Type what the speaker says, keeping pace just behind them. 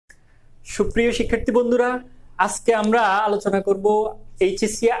সুপ্রিয় শিক্ষার্থী বন্ধুরা, আজকে আমরা আলোচনা করব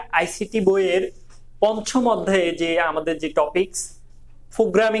এইচএসসি আইসিটি বইয়ের পঞ্চম অধ্যায়ে যে আমাদের যে টপিকস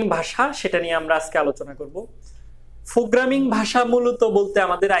প্রোগ্রামিং ভাষা সেটা নিয়ে আমরা আজকে আলোচনা করব। প্রোগ্রামিং ভাষা মূলত বলতে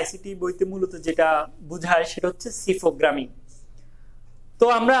আমাদের আইসিটি বইতে মূলত যেটা বোঝায় সেটা হচ্ছে সি প্রোগ্রামিং। তো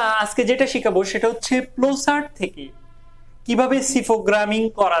আমরা আজকে যেটা শিখাবো সেটা হচ্ছে ফ্লোচার্ট থেকে কিভাবে সি প্রোগ্রামিং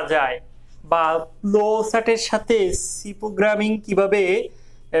করা যায় বা ফ্লোচার্টের সাথে সি প্রোগ্রামিং কিভাবে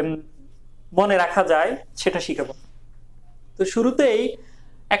মনে রাখা যায় সেটা শিখাবো। তো শুরুতেই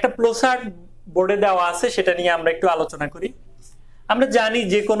একটা ফ্লোচার্ট বোর্ডে দেওয়া আছে, সেটা নিয়ে আমরা একটু আলোচনা করি। আমরা জানি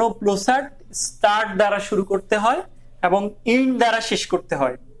যে কোনো ফ্লোচার্ট স্টার্ট দ্বারা শুরু করতে হয় এবং এন্ড দ্বারা শেষ করতে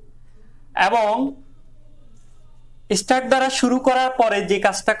হয়, এবং স্টার্ট দ্বারা শুরু করার পরে যে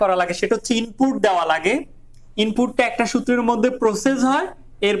কাজটা করা লাগে সেটা হচ্ছে ইনপুট দেওয়া লাগে। ইনপুটটা একটা সূত্রের মধ্যে প্রসেস হয়,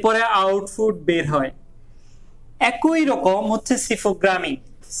 এরপরে আউটপুট বের হয়। একই রকম হচ্ছে সি প্রোগ্রামিং।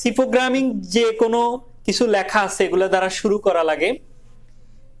 সি প্রোগ্রামিং যে কোনো কিছু লেখা আছে এগুলো দ্বারা শুরু করা লাগে,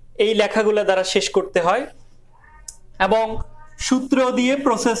 এই লেখাগুলো দ্বারা শেষ করতে হয়, এবং সূত্র দিয়ে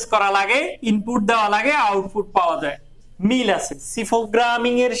প্রসেস করা লাগে, ইনপুট দেওয়া লাগে, আউটপুট পাওয়া যায়। মিল আছে সি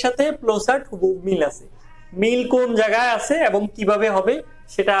প্রোগ্রামিং এর সাথে ফ্লোচার্ট হুবহু মিল আছে। মিল কোন জায়গায় আছে এবং কিভাবে হবে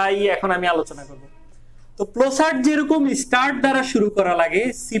সেটাই এখন আমি আলোচনা করব। তো ফ্লোচার্ট যেরকম স্টার্ট দ্বারা শুরু করা লাগে,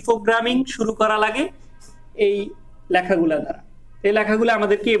 সি প্রোগ্রামিং শুরু করা লাগে এই লেখাগুলা দ্বারা। এই লেখাগুলো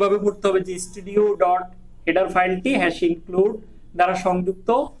আমাদেরকে এভাবে পড়তে হবে যে স্টুডিও ডট হেডার ফাইলটি হ্যাশ ইনক্লুড দ্বারা সংযুক্ত,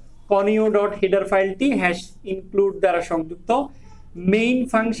 কনিও ডট হেডার ফাইলটি হ্যাশ ইনক্লুড দ্বারা সংযুক্ত, মেইন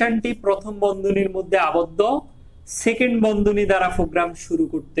ফাংশনটি প্রথম বন্ধনীর মধ্যে আবদ্ধ, সেকেন্ড বন্ধনী দ্বারা প্রোগ্রাম শুরু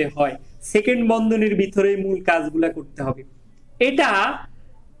করতে হয়, সেকেন্ড বন্ধনীর ভিতরে মূল কাজগুলা করতে হবে। এটা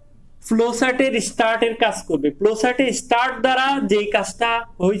ফ্লোচার্টের স্টার্টের কাজ করবে। ফ্লোচার্টের স্টার্ট দ্বারা যেই কাজটা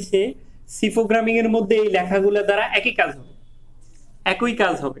হয়েছে সি প্রোগ্রামিং এর মধ্যে এই লেখাগুলা দ্বারা একই কাজ হবে, একই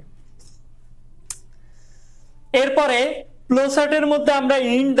কাজ হবে। এরপরে ফ্লোচার্টের মধ্যে আমরা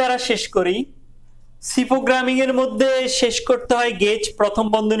এন্ড দ্বারা শেষ করি। সি প্রোগ্রামিং এর মধ্যে শেষ করতে হয় গেজ, প্রথম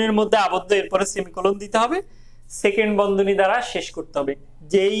বন্ধনীর মধ্যে আবদ্ধ, এরপরে সেমিকোলন দিতে হবে, সেকেন্ড বন্ধনী দ্বারা শেষ করতে হবে।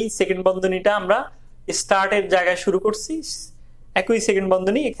 যেই সেকেন্ড বন্ধনীটা আমরা স্টার্টের জায়গায় শুরু করছি একই সেকেন্ড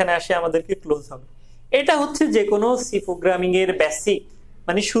বন্ধনী এখানে আসে আমাদেরকে ক্লোজ হবে। এটা হচ্ছে যে কোনো সি প্রোগ্রামিং এর বেসিক,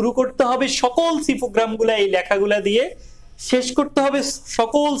 মানে শুরু করতে হবে সকল সি প্রোগ্রামগুলা এই লেখাগুলা দিয়ে, শেষ করতে হবে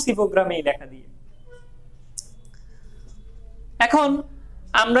সকল সি প্রোগ্রামে এই লেখা দিয়ে। এখন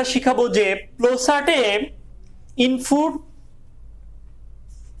আমরা শিখাবো যে ফ্লোচার্টে ইনপুট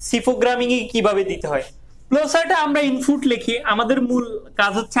সি প্রোগ্রামিং এ কিভাবে দিতে হয়। ফ্লোচার্টে আমরা ইনপুট লিখি, আমাদের মূল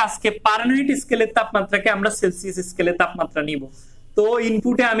কাজ হচ্ছে আজকে ফারেনহাইট স্কেলের তাপমাত্রাকে আমরা সেলসিয়াস স্কেলের তাপমাত্রা নিব। তো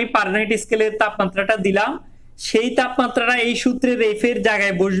ইনপুটে আমি ফারেনহাইট স্কেলের তাপমাত্রাটা দিলাম, সেই তাপমাত্রাটা এই সূত্রের এফ এর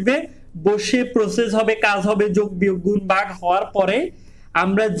জায়গায় বসবে, বসে প্রসেস হবে, কাজ হবে, যোগ বিয়োগ গুণ ভাগ হওয়ার পরে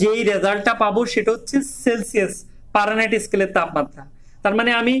আমরা যেই রেজাল্টটা পাবো সেটা হচ্ছে সেলসিয়াস ফারেনহাইট স্কেলের তাপমাত্রা। তার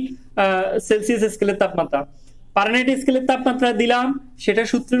মানে আমি সেলসিয়াস স্কেলের তাপমাত্রা ফারেনহাইট স্কেলের তাপমাত্রা দিলাম, সেটা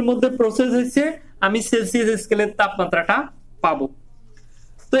সূত্রের মধ্যে প্রসেস হয়েছে, আমি সেলসিয়াস স্কেলের তাপমাত্রাটা পাবো।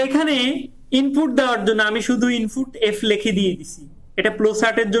 তো এখানে ইনপুট দেওয়ার জন্য আমি শুধু ইনপুট এফ লিখে দিয়ে দিছি, এটা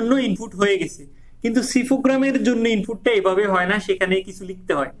ফ্লোচার্টের জন্য ইনপুট হয়ে গেছে। কিন্তু সি প্রোগ্রামের জন্য ইনপুটটা এভাবে হয় না, সেখানে কিছু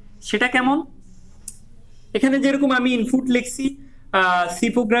লিখতে হয়। সেটা কেমন? এখানে যেরকম আমি ইনপুট লিখছি, সি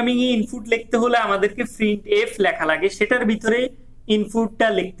প্রোগ্রামিং এ ইনপুট লিখতে হলে আমাদেরকে প্রিন্ট এফ লেখা লাগে, সেটার ভিতরে ইনপুটটা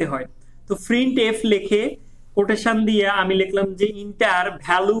লিখতে হয়। তো প্রিন্ট এফ লিখে কোটেশন দিয়ে আমি লিখলাম যে ইন্টার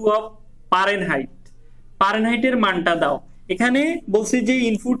ভ্যালু অফ ফারেনহাইট, ফারেনহাইটের মানটা দাও। এখানে বলছি যে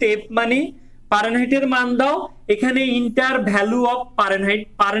ইনপুট এফ মানে ফারেনহাইটের মান দাও, এখানে ইন্টার ভ্যালু অফ ফারেনহাইট,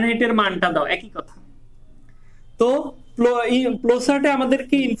 ফারেনহাইটের মানটা দাও, একই কথা। তো ফ্লোচার্টে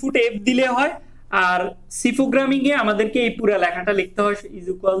আমাদেরকে ইনপুট এফ দিলে হয়, আর সি প্রোগ্রামিং এ আমাদেরকে এই পুরো লেখাটা লিখতে হয়, ইজ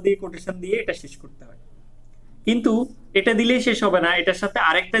ইকুয়াল দিয়ে কোটেশন দিয়ে এটা শেষ করতে হয়। কিন্তু এটা দিলেই শেষ হবে না, এটার সাথে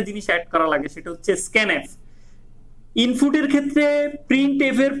আরেকটা জিনিস অ্যাড করা লাগে, সেটা হচ্ছে স্ক্যানএফ। ইনপুটের ক্ষেত্রে প্রিন্ট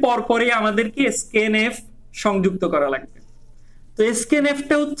এফ এর পর পরে আমাদেরকে স্ক্যানএফ সংযুক্ত করা লাগবে। তো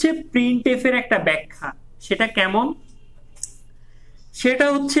স্ক্যানএফটা হচ্ছে প্রিন্ট এফ এর একটা ব্যাখ্যা। সেটা কেমন? সেটা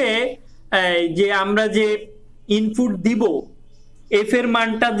হচ্ছে যে আমরা যে ইনপুট দিব, এফ এর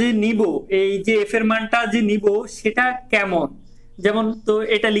মানটা যে নিব, এই যে এফ এর মানটা যে নিব সেটা কেমন, যেমন তো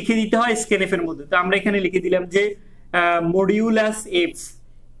এটা লিখে দিতে হয় স্ক্যানএফ এর মধ্যে। তো আমরা এখানে লিখে দিলাম যে মডিউলাস এফ,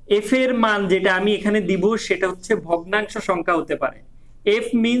 এফ এর মান যেটা আমি এখানে দিব সেটা হচ্ছে ভগ্নাংশ সংখ্যা হতে পারে। F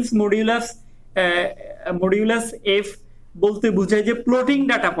means modulus, modulus F বলতে বোঝায় যে ফ্লোটিং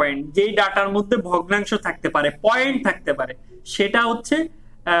ডাটা পয়েন্ট, যেই ডাটার মধ্যে ভগ্নাংশ থাকতে পারে, পয়েন্ট থাকতে পারে, সেটা হচ্ছে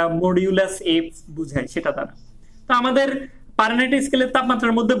মডিউলাস এফ বুঝায় সেটা দ্বারা। তো আমাদের ফারেনহাইট স্কেলের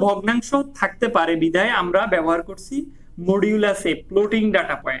তাপমাত্রার মধ্যে ভগ্নাংশ থাকতে পারে বিধায় আমরা ব্যবহার করছি modulus F, floating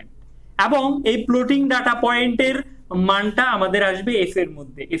data point. এবং এই ফ্লোটিং ডাটা পয়েন্টের মানটা আমাদের আসবে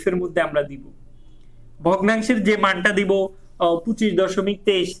এফ এর মধ্যে আমরা দিব ভগ্নাংশের যে মানটা দিব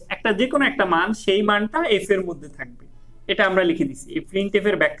 25.23 একটা যে কোনো একটা মান, সেই মানটা এফ এর মধ্যে থাকবে। এটা আমরা লিখে দিছি এই প্রিন্ট এফ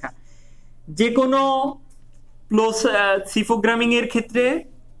এর ব্যাখ্যা। যে কোনো সি প্রোগ্রামিং এর ক্ষেত্রে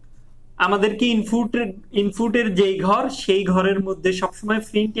আমাদেরকে ইনপুটের যেই ঘর, সেই ঘরের মধ্যে সবসময়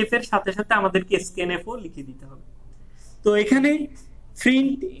প্রিন্ট এফ এর সাথে সাথে আমাদেরকে স্ক্যানএফ ও লিখে দিতে হবে। তো এখানে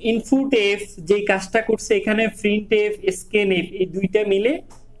প্রিন্ট ইনপুট এফ যে কাজটা করছে, এখানে প্রিন্ট এফ স্ক্যানএফ এই দুইটা মিলে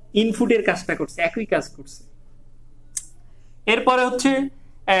ইনপুটের কাজটা করছে, একই কাজ করছে। এরপরে হচ্ছে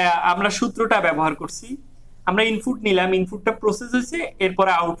আমরা সূত্রটা ব্যবহার করছি। আমরা ইনপুট নিলাম, ইনপুটটা প্রসেস হয়েছে,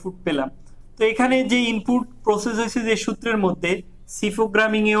 এরপরে আউটপুট পেলাম। তো এখানে যে ইনপুট প্রসেস হয়েছে যে সূত্রের মধ্যে, সি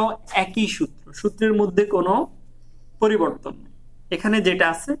প্রোগ্রামিং এও একই সূত্র, সূত্রের মধ্যে কোনো পরিবর্তন নেই। এখানে যেটা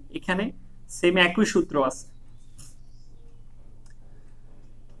আছে এখানে সেম একই সূত্র আছে।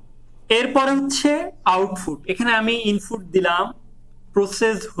 এরপরে হচ্ছে আউটপুট। এখানে আমি ইনপুট দিলাম,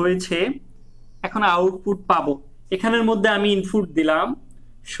 প্রসেস হয়েছে, এখন আউটপুট পাবো। এখানের মধ্যে আমি ইনপুট দিলাম,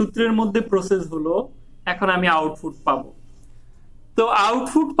 সূত্রের মধ্যে প্রসেস হলো, এখন আমি আউটপুট পাবো। তো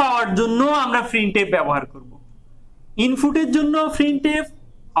আউটপুট পাওয়ার জন্য আমরা প্রিন্টএফ ব্যবহার করব। ইনপুটের জন্য প্রিন্টএফ,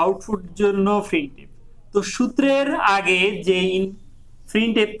 আউটপুট জন্য প্রিন্টএফ। তো সূত্রের আগে যে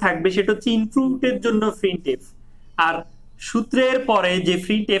প্রিন্টএফ থাকবে সেটা হচ্ছে ইনপুটের জন্য প্রিন্টএফ, আর সূত্রের পরে যে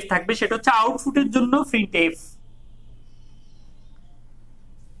প্রিন্টএফ থাকবে সেটা হচ্ছে আউটপুটের জন্য প্রিন্টএফ।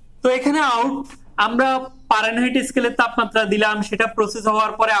 তো এখানে আমরা ফারেনহাইট স্কেলের তাপমাত্রা দিলাম, সেটা প্রসেস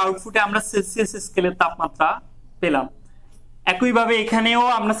হওয়ার পরে আউটপুটে আমরা সেলসিয়াস স্কেলের তাপমাত্রা পেলাম। একইভাবে এখানেও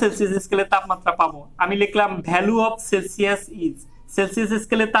আমরা সেলসিয়াস স্কেলের তাপমাত্রা পাবো। আমি লিখলাম value of Celsius is, Celsius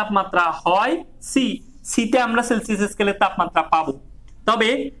স্কেলের তাপমাত্রা হয় সিতে আমরা সেলসিয়াস স্কেলের তাপমাত্রা পাবো। তবে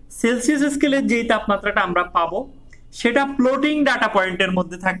সেলসিয়াস স্কেলের যে তাপমাত্রাটা আমরা পাবো সেটা ফ্লোটিং ডাটা পয়েন্টের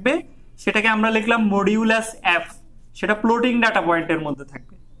মধ্যে থাকবে, সেটাকে আমরা লিখলাম মডিউলাস এফ, সেটা ফ্লোটিং ডাটা পয়েন্টের মধ্যে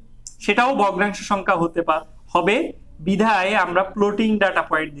থাকবে। সেটাও ভগ্নাংশ সংখ্যা হবে বিধায় আমরা ফ্লোটিং ডাটা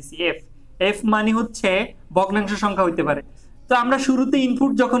পয়েন্ট দিছি এফ। এফ মানে হচ্ছে ভগ্নাংশ সংখ্যা হইতে পারে। তো আমরা শুরুতে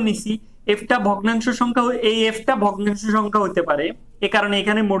ইনপুট যখন নিছি, এফটা ভগ্নাংশ সংখ্যা, এই এফটা ভগ্নাংশ সংখ্যা হতে পারে, এ কারণে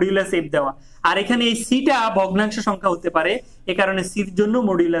এখানে মডিউলাস এফ দেওয়া। আর এখানে এই সিটা ভগ্নাংশ সংখ্যা হতে পারে, এ কারণে সির জন্য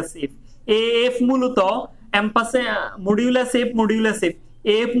মডিউলাস এফ। এফ মূলত এমপাসে মডিউলাস এফ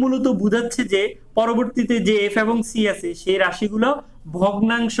এফ মূলত বোঝাচ্ছে যে পরবর্তীতে যে এফ এবং সি আছে সেই রাশিগুলো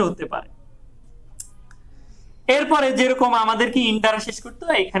ভগ্নাংশ হতে পারে। এরপরে যেরকম আমাদেরকে ইন দ্বারা শেষ করতে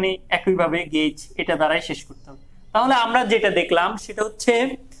হয়, এখানে একইভাবে গেজ এটা দ্বারাই শেষ করতে হবে। তাহলে আমরা যেটা দেখলাম সেটা হচ্ছে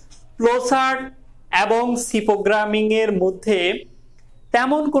ফ্লোচার্ট এবং সি প্রোগ্রামিং এর মধ্যে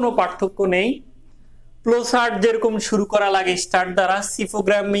তেমন কোনো পার্থক্য নেই। ফ্লোচার্ট যেরকম শুরু করা লাগে স্টার্ট দ্বারা, সি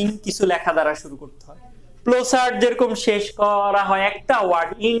প্রোগ্রামিং কিছু লেখা দ্বারা শুরু করতে হয়। ফ্লোচার্ট যেরকম শেষ করা হয় একটা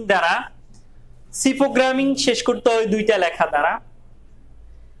ওয়ার্ড ইন দ্বারা, সি প্রোগ্রামিং শেষ করতে হয় দুইটা লেখা দ্বারা।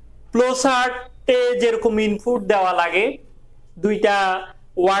 ফ্লোচার্টে যেরকম ইনপুট দেওয়া লাগে দুইটা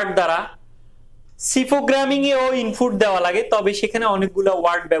ওয়ার্ড দ্বারা, সি প্রোগ্রামিং এও ইনপুট দেওয়া লাগে, তবে সেখানে অনেকগুলো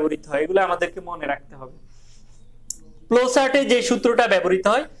ওয়ার্ড ব্যবহৃত হয়, এগুলো আমাদেরকে মনে রাখতে হবে। ফ্লোচার্টে যে সূত্রটা ব্যবহৃত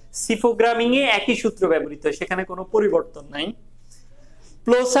হয় সি প্রোগ্রামিং এ একই সূত্র ব্যবহৃত হয়, সেখানে কোনো পরিবর্তন নাই।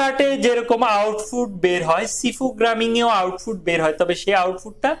 ফ্লোচার্টে যেরকম আউটপুট বের হয় সি প্রোগ্রামিং এও আউটপুট বের হয়, তবে সেই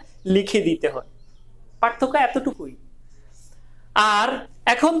আউটপুটটা লিখে দিতে হয়। পার্থক্য এতটুকুই। আর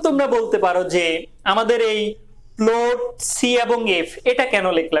এখন তোমরা বলতে পারো যে আমাদের এই ফ্লোট সি এবং এফ এটা কেন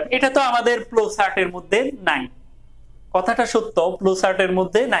লিখলাম, এটা তো আমাদের ফ্লোচার্টের মধ্যে নাই। কথাটা সত্য, ফ্লোচার্টের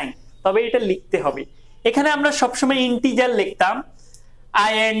মধ্যে নাই, তবে এটা লিখতে হবে। এখানে আমরা সবসময় ইন্টিজার লিখতাম,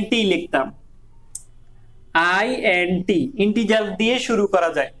 আইএনটি লিখতাম, আইএনটি ইন্টিজার দিয়ে শুরু করা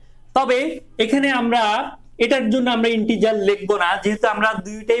যায়। তবে এখানে আমরা এটার জন্য আমরা ইন্টিজার লিখবো না, যেহেতু আমরা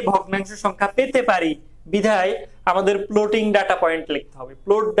দুইটাই ভগ্নাংশ সংখ্যা পেতে পারি, বিধায় আমাদের ফ্লোটিং ডাটা পয়েন্ট লিখতে হবে,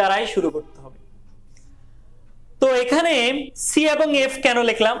 ফ্লোট দ্বারাই শুরু করতে হবে। তো এখানে সি এবং এফ কেন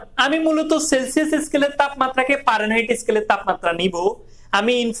লিখলাম, আমি মূলত সেলসিয়াস স্কেলের তাপমাত্রাকে ফারেনহাইট স্কেলের তাপমাত্রা নিব।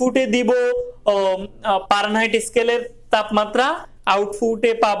 আমি ইনপুটে দিব ফারেনহাইট স্কেলের তাপমাত্রা,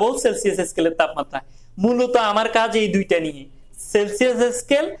 আউটপুটে পাবো সেলসিয়াস স্কেলের তাপমাত্রা। মূলত আমার কাজ এই দুইটা নিয়ে, সেলসিয়াস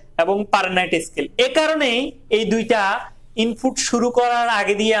স্কেল এবং ফারেনহাইট স্কেল। এ কারণে এই দুইটা ইনপুট শুরু করার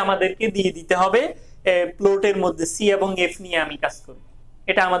আগে দিয়ে আমাদেরকে দিয়ে দিতে হবে। প্লটের মধ্যে সি এবং এফ নিয়ে আমি কাজ করি,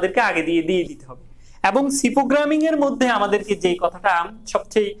 এটা আমাদেরকে আগে দিয়ে দিতে হবে। এবং সি প্রোগ্রামিং এর মধ্যে আমাদেরকে যে কথাটা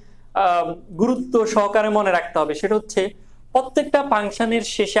সবচেয়ে গুরুত্ব সহকারে মনে রাখতে হবে সেটা হচ্ছে প্রত্যেকটা ফাংশনের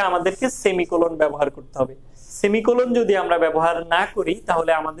শেষে আমাদেরকে সেমিকোলন ব্যবহার করতে হবে। সেমিকোলন যদি আমরা ব্যবহার না করি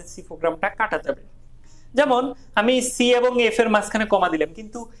তাহলে আমাদের সি প্রোগ্রামটা কাটা যাবে। যেমন আমি সি এবং এফ এর মাঝখানে কমা দিলাম,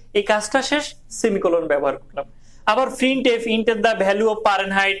 কিন্তু এই কাজটা শেষ, সেমিকোলন ব্যবহার করলাম। আবার print F, enter the value of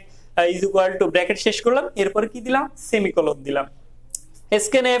Fahrenheit is equal to bracket শেষ করলাম, এরপরে কি দিলাম সেমিকোলন দিলাম।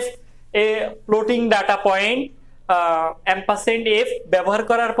 স্ক্যানএফ এ floating data point ampersand F ব্যবহার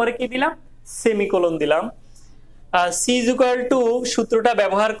করার পরে কি দিলাম সেমিকোলন দিলাম। সি ইজ ইকুয়াল টু সূত্রটা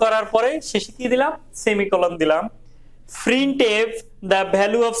ব্যবহার করার পরে শেষে কি দিলাম সেমিকোলন দিলাম। Print F the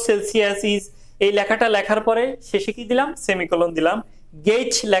value of Celsius is এই লেখাটা লেখার পরে শেষে কি দিলাম সেমিকোলন দিলাম।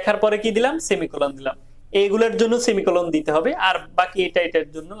 গেজ লেখার পরে কি দিলাম সেমিকোলন দিলাম। এইগুলোর জন্য সেমিকোলন দিতে হবে, আর বাকি এটার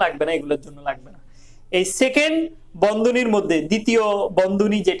জন্য লাগবে না, এগুলোর জন্য লাগবে না। এই সেকেন্ড বন্ধনীর মধ্যে দ্বিতীয়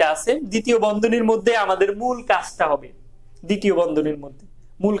বন্ধনী যেটা আছে, দ্বিতীয় বন্ধনীর মধ্যে আমাদের মূল কাজটা হবে, দ্বিতীয় বন্ধনীর মধ্যে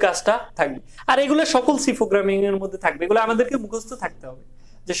মূল কাজটা থাকবে। আর এগুলো সকল সি প্রোগ্রামিং এর মধ্যে থাকবে, এগুলো আমাদেরকে মুখস্থ থাকতে হবে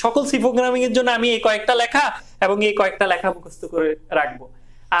যে সকল সি প্রোগ্রামিং এর জন্য আমি এই কয়েকটা লেখা এবং এই কয়েকটা লেখা মুখস্থ করে রাখবো।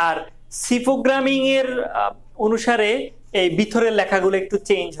 আর সি প্রোগ্রামিং এর অনুসারে এই ভিতরের লেখাগুলো একটু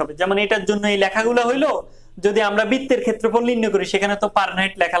চেঞ্জ হবে। যেমন এটার জন্য এই লেখাগুলো হইলো, যদি আমরা বৃত্তের ক্ষেত্রফল নির্ণয় করি সেখানে তো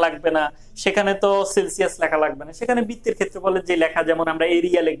ফারেনহাইট লেখা লাগবে না, সেখানে তো সেলসিয়াস লেখা লাগবে না, সেখানে বৃত্তের ক্ষেত্রফলের যে লেখা, যেমন আমরা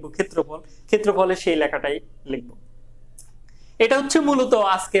এরিয়া লিখবো ক্ষেত্রফলের সেই লেখাটাই লিখবো। এটা হচ্ছে মূলত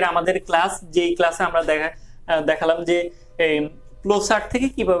আজকের আমাদের ক্লাস, যেই ক্লাসে আমরা দেখালাম যে ফ্লোচার্ট থেকে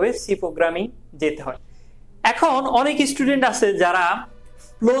কিভাবে সি প্রোগ্রামিং যেতে হয়। এখন অনেক স্টুডেন্ট আছে যারা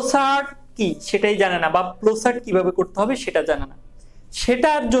ফ্লোচার্ট কি সেটাই জানে না, বা ফ্লোচার্ট কিভাবে করতে হবে সেটা জানে না।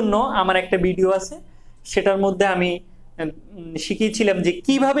 সেটার জন্য আমার একটা ভিডিও আছে, সেটার মধ্যে আমি শিখিয়েছিলাম যে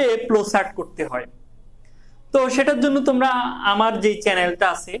কিভাবে ফ্লোচার্ট করতে হয়। তো সেটার জন্য তোমরা আমার যে চ্যানেলটা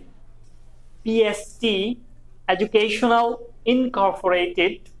আছে PST এডুকেশনাল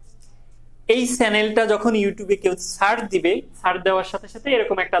ইনকর্পোরেটেড, এই চ্যানেলটা যখন ইউটিউবে কেউ সার্চ দিবে, সার্চ দেওয়ার সাথে সাথে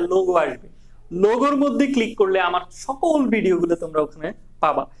এরকম একটা লোগো আসবে, লোগোর মধ্যে ক্লিক করলে আমার সকল ভিডিওগুলো তোমরা ওখানে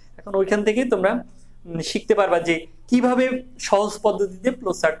পাবা। এখন ওইখান থেকে তোমরা শিখতে পারবা যে কিভাবে সহজ পদ্ধতিতে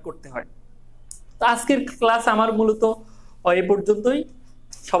ফ্লোচার্ট করতে হয়। তো আজকের ক্লাস আমার মূলত এই পর্যন্তই।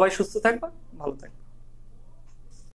 সবাই সুস্থ থাকবা, ভালো থাকবা।